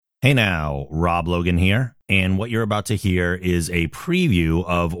Hey now, Rob Logan here, and what you're about to hear is a preview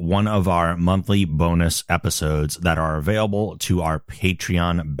of one of our monthly bonus episodes that are available to our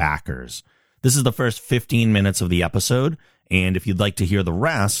Patreon backers. This is the first 15 minutes of the episode, and if you'd like to hear the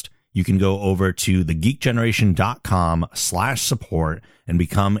rest, you can go over to thegeekgeneration.com/support and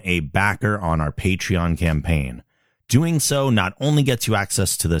become a backer on our Patreon campaign. Doing so not only gets you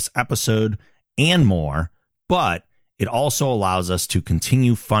access to this episode and more, but it also allows us to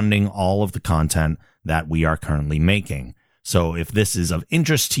continue funding all of the content that we are currently making. So if this is of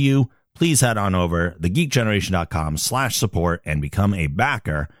interest to you, please head on over thegeekgeneration.com/support and become a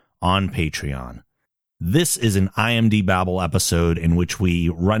backer on Patreon. This is an IMDBabble episode in which we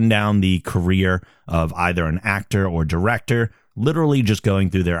run down the career of either an actor or director, literally just going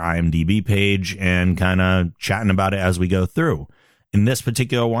through their IMDb page and kind of chatting about it as we go through. In this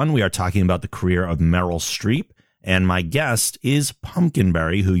particular one, we are talking about the career of Meryl Streep, and my guest is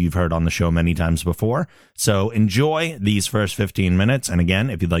Pumpkinberry, who you've heard on the show many times before. So enjoy these first 15 minutes. And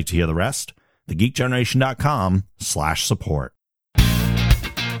again, if you'd like to hear the rest, thegeekgeneration.com/support.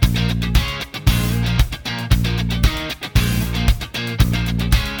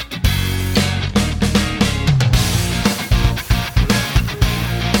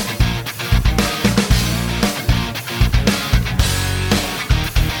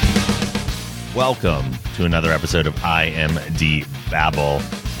 Welcome to another episode of IMDBabble.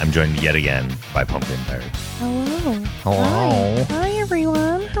 I'm joined yet again by Pumpkinberry. Hello. Hello. Hi,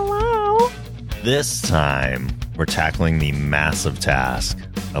 everyone. Hello. This time, we're tackling the massive task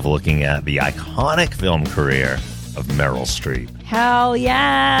of looking at the iconic film career of Meryl Streep. Hell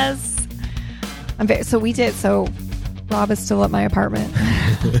yes. So Rob is still at my apartment.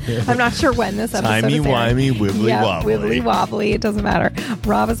 I'm not sure when this episode is airing. Timey-wimey, wibbly-wobbly. Wibbly-wobbly. It doesn't matter.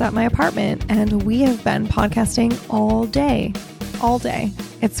 Rob is at my apartment, and we have been podcasting all day. All day.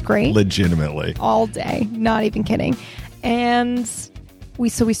 It's great. Legitimately. All day. Not even kidding. And we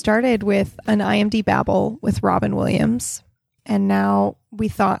started with an IMDBabble with Robin Williams. And now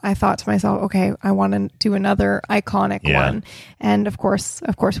I thought to myself, okay, I want to do another iconic one. And of course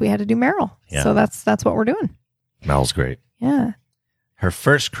we had to do Meryl. Yeah. So that's what we're doing. Mel's great. Yeah. Her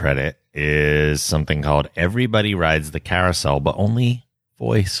first credit is something called Everybody Rides the Carousel, but only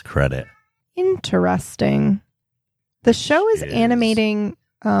voice credit. Interesting. The show is animated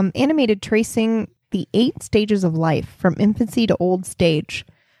tracing the 8 stages of life from infancy to old stage.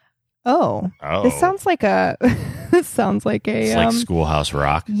 Oh. This sounds like it's like Schoolhouse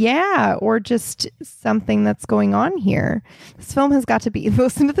Rock. Yeah, or just something that's going on here. This film has got to be,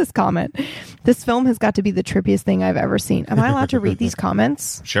 listen to this comment. This film has got to be the trippiest thing I've ever seen. Am I allowed to read these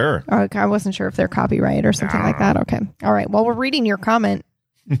comments? Sure. Okay, I wasn't sure if they're copyright or something like that. Okay. All right. Well, we're reading your comment,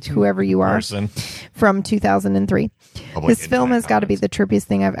 whoever you are, from 2003. This film has got to be the trippiest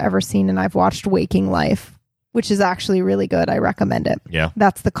thing I've ever seen, and I've watched Waking Life, which is actually really good. I recommend it. Yeah.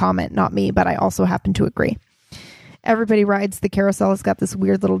 That's the comment, not me, but I also happen to agree. Everybody Rides the Carousel has got this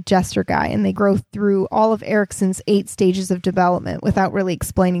weird little jester guy, and they go through all of Ericsson's 8 stages of development without really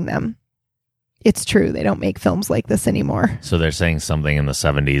explaining them. It's true. They don't make films like this anymore. So they're saying something in the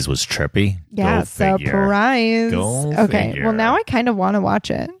 70s was trippy? Yeah, surprise. Okay, figure. well, now I kind of want to watch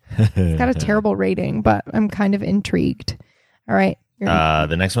it. It's got a terrible rating, but I'm kind of intrigued. All right.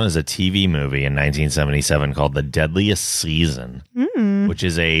 The next one is a TV movie in 1977 called The Deadliest Season, which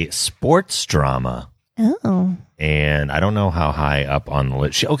is a sports drama. Oh. And I don't know how high up on the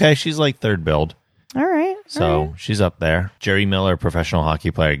list. She's like third billed. All right. So she's up there. Jerry Miller, professional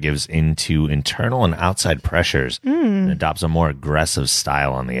hockey player, gives into internal and outside pressures and adopts a more aggressive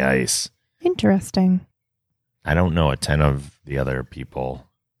style on the ice. Interesting. I don't know a ton of the other people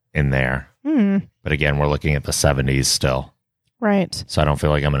in there. But again, we're looking at the 70s still. Right. So I don't feel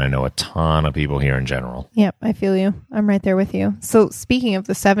like I'm going to know a ton of people here in general. Yep, I feel you. I'm right there with you. So speaking of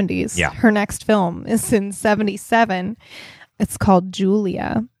the 70s, her next film is in 77. It's called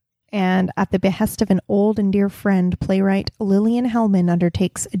Julia. And at the behest of an old and dear friend, playwright Lillian Hellman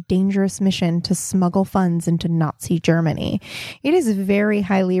undertakes a dangerous mission to smuggle funds into Nazi Germany. It is very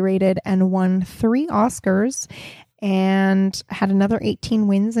highly rated and won 3 Oscars and had another 18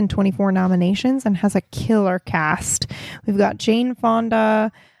 wins and 24 nominations and has a killer cast. We've got Jane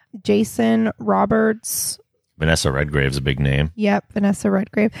Fonda, Jason Roberts. Vanessa Redgrave's a big name. Yep, Vanessa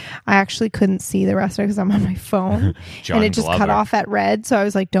Redgrave. I actually couldn't see the rest of it because I'm on my phone. And it just cut off at red. So I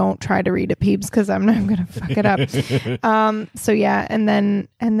was like, don't try to read it, peeps, because I'm going to fuck it up. So yeah, and then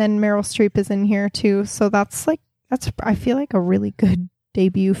Meryl Streep is in here too. So that's I feel like a really good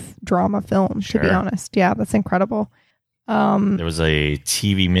debut drama film, to be honest. Yeah, that's incredible. There was a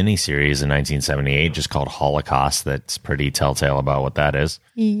TV miniseries in 1978 just called Holocaust that's pretty telltale about what that is.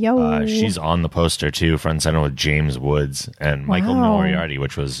 Yo. She's on the poster, too, front and center with James Woods and Michael Moriarty,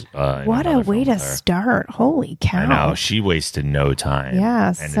 which was... what a way to start. Holy cow. I know. She wasted no time.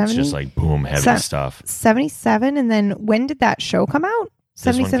 Yeah. And it's just like, boom, heavy stuff. 77, and then when did that show come out?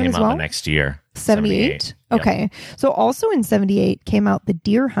 77 this one came as well? out the next year. 78? Okay. Yep. So also in 78 came out The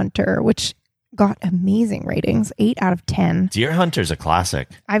Deer Hunter, which... got amazing ratings, 8 out of 10. Deer Hunter's a classic.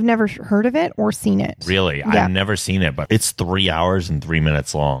 I've never heard of it or seen it. Really? Yeah. I've never seen it, but it's 3 hours and 3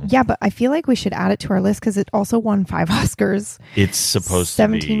 minutes long. Yeah, but I feel like we should add it to our list because it also won 5 Oscars. It's supposed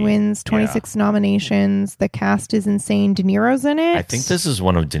 17 to be. wins, 26 nominations. The cast is insane. De Niro's in it. I think this is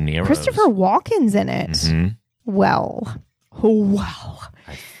one of De Niro's. Christopher Walken's in it. Mm-hmm. Well.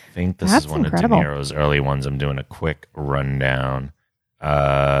 I think this That's is one incredible. of De Niro's early ones. I'm doing a quick rundown.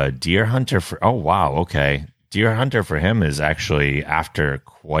 Deer Hunter for okay. Deer Hunter for him is actually after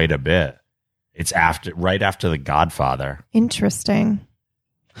quite a bit. It's right after The Godfather. Interesting.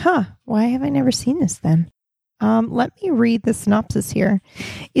 Huh. Why have I never seen this then? Let me read the synopsis here.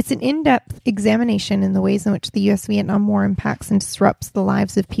 It's an in-depth examination in the ways in which the U.S. Vietnam War impacts and disrupts the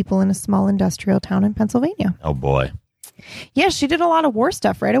lives of people in a small industrial town in Pennsylvania. Oh boy. Yeah, she did a lot of war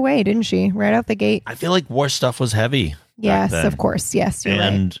stuff right away, didn't she? Right out the gate. I feel like war stuff was heavy. Yes, of course. Yes, you're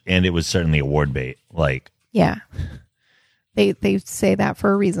right. And it was certainly award bait. Like, yeah, they say that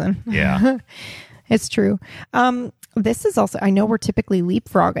for a reason. Yeah, it's true. This is also, I know we're typically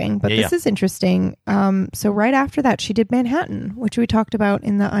leapfrogging, but this is interesting. So right after that, she did Manhattan, which we talked about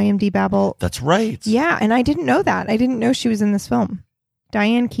in the IMDBabble. That's right. Yeah, and I didn't know that. I didn't know she was in this film.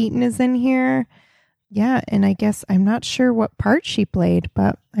 Diane Keaton is in here. Yeah, and I guess I'm not sure what part she played,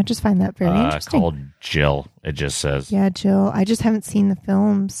 but I just find that very interesting. Called Jill, it just says. Yeah, Jill. I just haven't seen the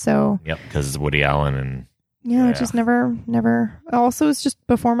film, so. Yep, because it's Woody Allen and. Yeah, I just never. Also, it's just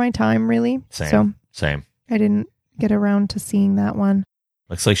before my time, really. Same. I didn't get around to seeing that one.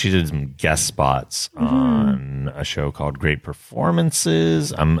 Looks like she did some guest spots on a show called Great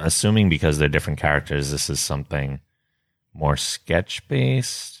Performances. I'm assuming because they're different characters, this is something more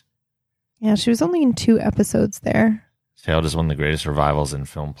sketch-based. Yeah, she was only in 2 episodes there. Hailed as one of the greatest revivals in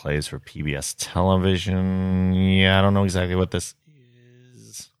film plays for PBS television. Yeah, I don't know exactly what this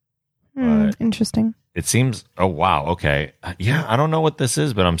is. But interesting. It seems, oh, wow, okay. Yeah, I don't know what this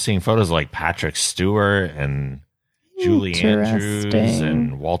is, but I'm seeing photos like Patrick Stewart and Julie Andrews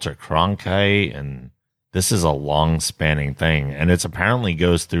and Walter Cronkite, and this is a long-spanning thing, and it's apparently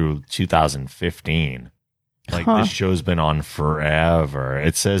goes through 2015. Like, this show's been on forever.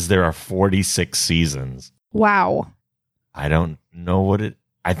 It says there are 46 seasons. Wow. I don't know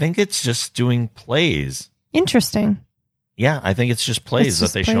I think it's just doing plays. Interesting. Yeah, I think it's just plays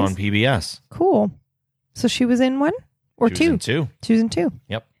that they show on PBS. Cool. So she was in 1 or 2? She was in 2. She was in 2.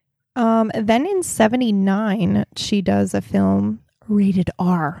 Yep. Then in 79, she does a film rated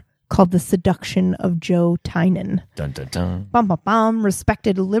R called The Seduction of Joe Tynan. Dun, dun, dun. Bum, bum, bum.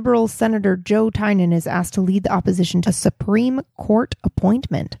 Respected liberal Senator Joe Tynan is asked to lead the opposition to a Supreme Court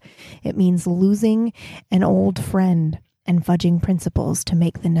appointment. It means losing an old friend and fudging principles to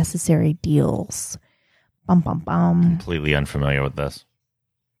make the necessary deals. Bum, bum, bum. Completely unfamiliar with this.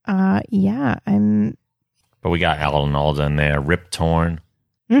 Yeah, I'm... But we got Alan Alda in there. Rip Torn.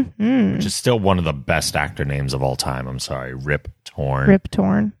 Which is still one of the best actor names of all time. I'm sorry. Rip Torn. Rip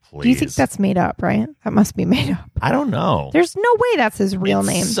Torn. Please. Do you think that's made up, right? That must be made up. I don't know. There's no way that's his real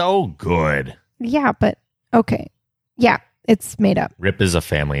name. So good. Yeah, but okay. Yeah, it's made up. Rip is a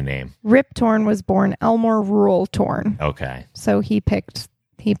family name. Rip Torn was born Elmore Rural Torn. Okay. So he picked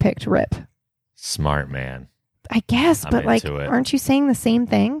Rip. Smart man. I guess, I'm but like, into it. aren't you saying the same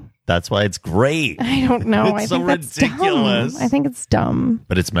thing? That's why it's great. I don't know. It's I so think that's ridiculous. dumb. I think it's dumb.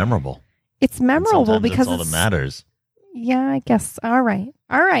 But it's memorable. It's memorable because that's all that matters. Yeah, I guess. All right.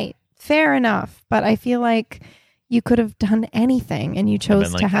 Fair enough. But I feel like you could have done anything and you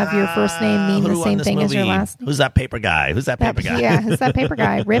chose to have your first name mean the same thing as your last name. Who's that paper guy? Yeah, who's that paper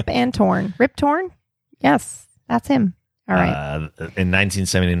guy? Rip and Torn. Rip Torn? Yes, that's him. All right. In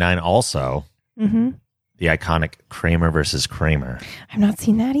 1979 also, the iconic Kramer versus Kramer. I've not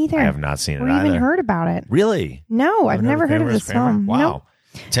seen that either. I have not seen it or either. even heard about it. Really? No, I've never heard of this film. Wow. Nope.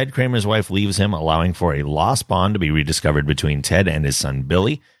 Ted Kramer's wife leaves him, allowing for a lost bond to be rediscovered between Ted and his son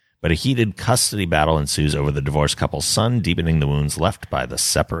Billy. But a heated custody battle ensues over the divorced couple's son, deepening the wounds left by the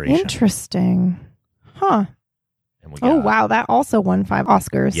separation. Interesting. Huh. Oh, wow. That also won 5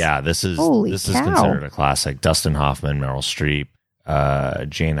 Oscars. Yeah, this is considered a classic. Dustin Hoffman, Meryl Streep,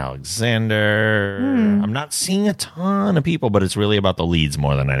 Jane Alexander. I'm not seeing a ton of people, but it's really about the leads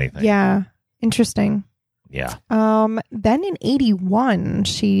more than anything. Yeah. Interesting. Yeah. Then in 1981,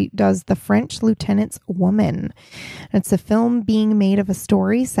 she does The French Lieutenant's Woman. It's a film being made of a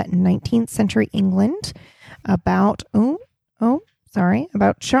story set in 19th century England about,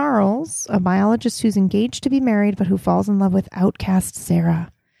 about Charles, a biologist who's engaged to be married, but who falls in love with outcast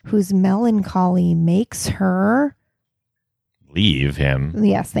Sarah, whose melancholy makes her leave him.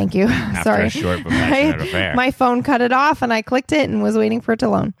 Yes, thank you. After Sorry. a short but passionate affair. My phone cut it off and I clicked it and was waiting for it to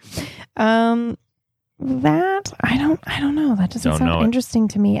load. That I don't know. That doesn't sound interesting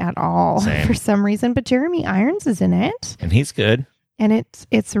to me at all. Same. For some reason. But Jeremy Irons is in it. And he's good. And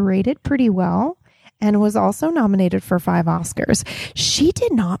it's rated pretty well and was also nominated for 5 Oscars. She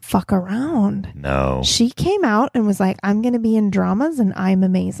did not fuck around. No. She came out and was like, I'm going to be in dramas and I'm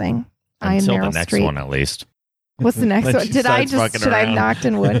amazing. I am Meryl Until the next Streep. one, at least. What's the next one? Should I have knocked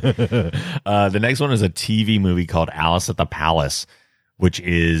in wood? The next one is a TV movie called Alice at the Palace, which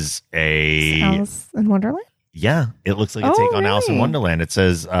is Alice in Wonderland? Yeah, it looks like a take on Alice in Wonderland. It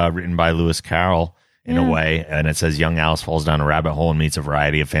says written by Lewis Carroll in a way, and it says young Alice falls down a rabbit hole and meets a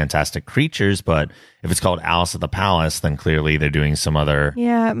variety of fantastic creatures. But if it's called Alice at the Palace, then clearly they're doing some other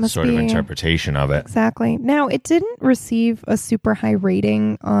sort of interpretation of it. Exactly. Now, it didn't receive a super high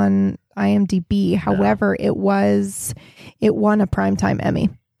rating on IMDb. However, it won a Primetime Emmy.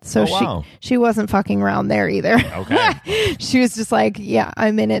 So she wasn't fucking around there either. Okay. She was just like, yeah,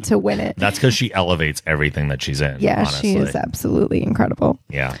 I'm in it to win it. That's because she elevates everything that she's in. Yeah, honestly. she is absolutely incredible.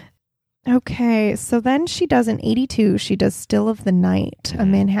 Yeah. Okay, so then she does in 1982, she does Still of the Night. A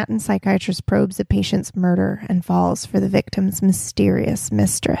Manhattan psychiatrist probes a patient's murder and falls for the victim's mysterious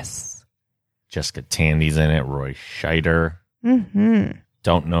mistress. Jessica Tandy's in it. Roy Scheider. Mm-hmm.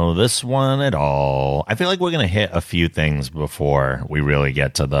 Don't know this one at all. I feel like we're going to hit a few things before we really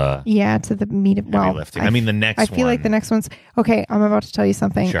get to the meat of lifting. I mean, the next one. I feel like the next one's okay. I'm about to tell you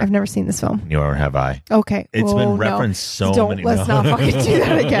something. Sure. I've never seen this film. Nor have I. Okay. It's been referenced so many times. Let's not fucking do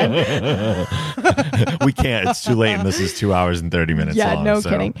that again. We can't. It's too late, and this is 2 hours and 30 minutes long. No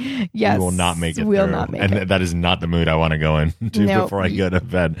kidding. Yes. We will not make it We'll through. not make and it. that is not the mood I want to go into before I go to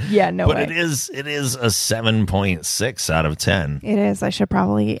bed. Yeah, no But way. it is a 7.6 out of 10. It is. I should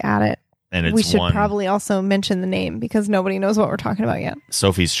probably add it. And we should probably also mention the name because nobody knows what we're talking about yet.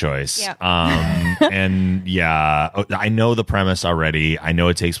 Sophie's Choice. Yeah. And I know the premise already. I know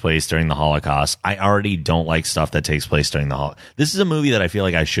it takes place during the Holocaust. I already don't like stuff that takes place during the Holocaust. This is a movie that I feel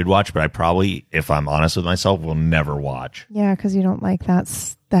like I should watch, but I probably, if I'm honest with myself, will never watch. Yeah, because you don't like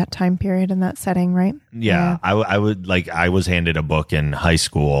that time period and that setting, right? Yeah. I would I was handed a book in high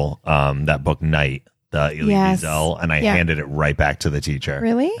school, that book Night. The Elie Wiesel, and I handed it right back to the teacher.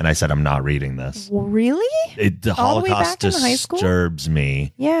 Really? And I said, I'm not reading this. Really? The Holocaust disturbs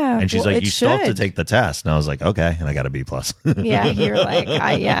me. Yeah. And she's like, you still have to take the test. And I was like, okay. And I got a B+. Yeah, you're like,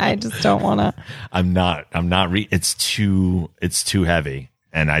 I just don't want to. I'm not it's too heavy.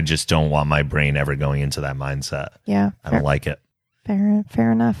 And I just don't want my brain ever going into that mindset. Yeah. I don't like it.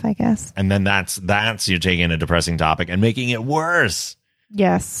 Fair enough, I guess. And then that's you're taking a depressing topic and making it worse.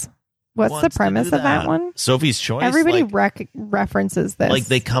 Yes. What's the premise of that one? Sophie's Choice. Everybody references this. Like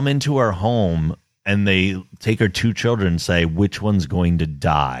they come into her home and they take her 2 children and say, which one's going to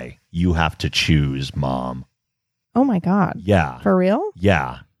die? You have to choose, Mom. Oh my God. Yeah. For real?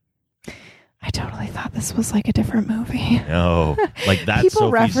 Yeah. I totally thought this was like a different movie. No, like that's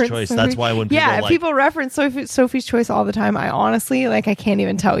Sophie's Choice. That's why when people people reference Sophie's Choice all the time. I honestly I can't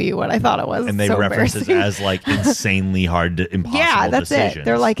even tell you what I thought it was. And they reference it as like insanely hard to impossible. Yeah, that's decisions. it.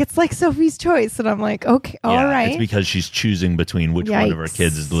 They're like it's like Sophie's Choice, and I'm like, okay, all right. It's because she's choosing between which one of her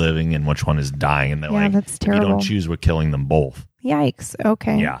kids is living and which one is dying, and they're like, that's terrible. If you don't choose, we're killing them both. Yikes.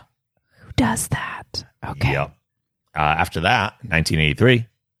 Okay. Yeah. Who does that? Okay. Yep. After that, 1983.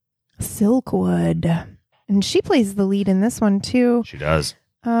 Silkwood. And she plays the lead in this one too. She does.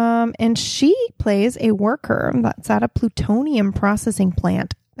 And she plays a worker that's at a plutonium processing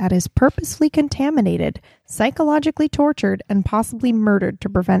plant that is purposefully contaminated, psychologically tortured, and possibly murdered to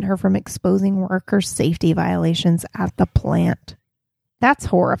prevent her from exposing worker safety violations at the plant. That's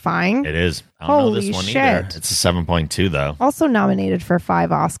horrifying. It is. I don't know this one shit. either. It's a 7.2 though. Also nominated for 5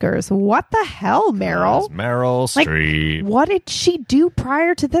 Oscars. What the hell, Meryl? Meryl Streep. What did she do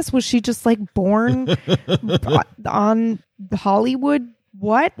prior to this? Was she just like born on Hollywood?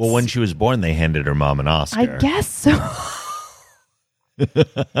 What? Well, when she was born, they handed her mom an Oscar. I guess so.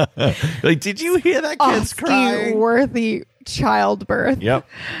 Like, did you hear that kid's crying? Worthy childbirth. Yep.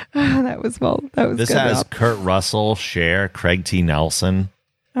 That was This good has enough. Kurt Russell, Cher, Craig T. Nelson.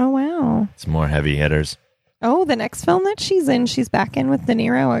 Oh wow. It's more heavy hitters. Oh, the next film that she's in, she's back in with De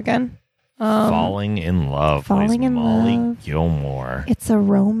Niro again. Falling in Love. Falling in Molly Love. Gilmore. It's a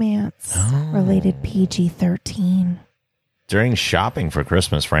romance-related PG-13. During shopping for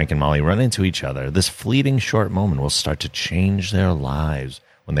Christmas, Frank and Molly run into each other. This fleeting short moment will start to change their lives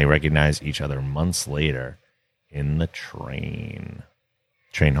when they recognize each other months later in the train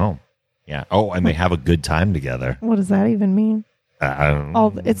home. Yeah. Oh, and they have a good time together. What does that even mean?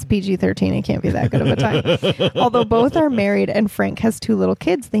 It's PG-13. It can't be that good of a time. Although both are married and Frank has 2 little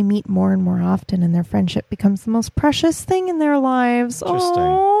kids, they meet more and more often, and their friendship becomes the most precious thing in their lives.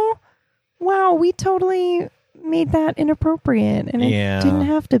 Oh, wow. We totally made that inappropriate, and it didn't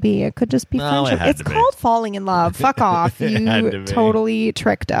have to be. It could just be friendship. It's called falling in love. Fuck off. You totally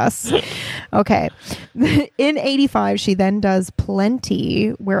tricked us. Okay. In 85, she then does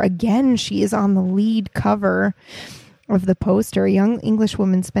Plenty, where again she is on the lead cover of the poster. A young English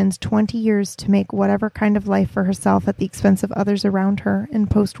woman spends 20 years to make whatever kind of life for herself at the expense of others around her in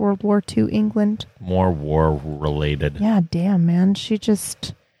post-World War II England. More war-related. Yeah, damn, man. She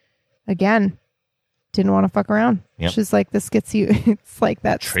just, again, didn't want to fuck around. Yep. She's like, this gets you. It's like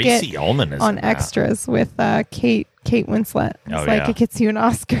that Tracy skit Ullman is on Extras with Kate Winslet. It's it gets you an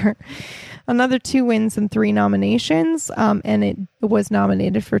Oscar. Another 2 wins and 3 nominations, and it was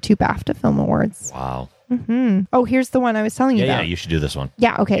nominated for 2 BAFTA Film Awards. Wow. Mm-hmm. Oh, here's the one I was telling you about. Yeah, you should do this one.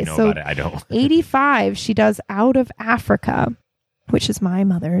 Yeah, okay. You know about it. I don't. 85, she does Out of Africa, which is my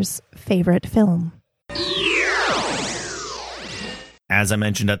mother's favorite film. As I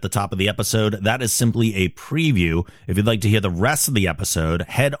mentioned at the top of the episode, that is simply a preview. If you'd like to hear the rest of the episode,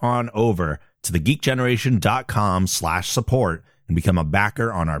 head on over to thegeekgeneration.com/support and become a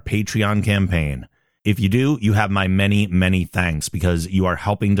backer on our Patreon campaign. If you do, you have my many, many thanks because you are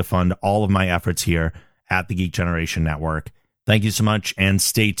helping to fund all of my efforts here at the Geek Generation Network. Thank you so much, and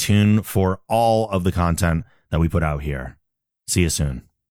stay tuned for all of the content that we put out here. See you soon.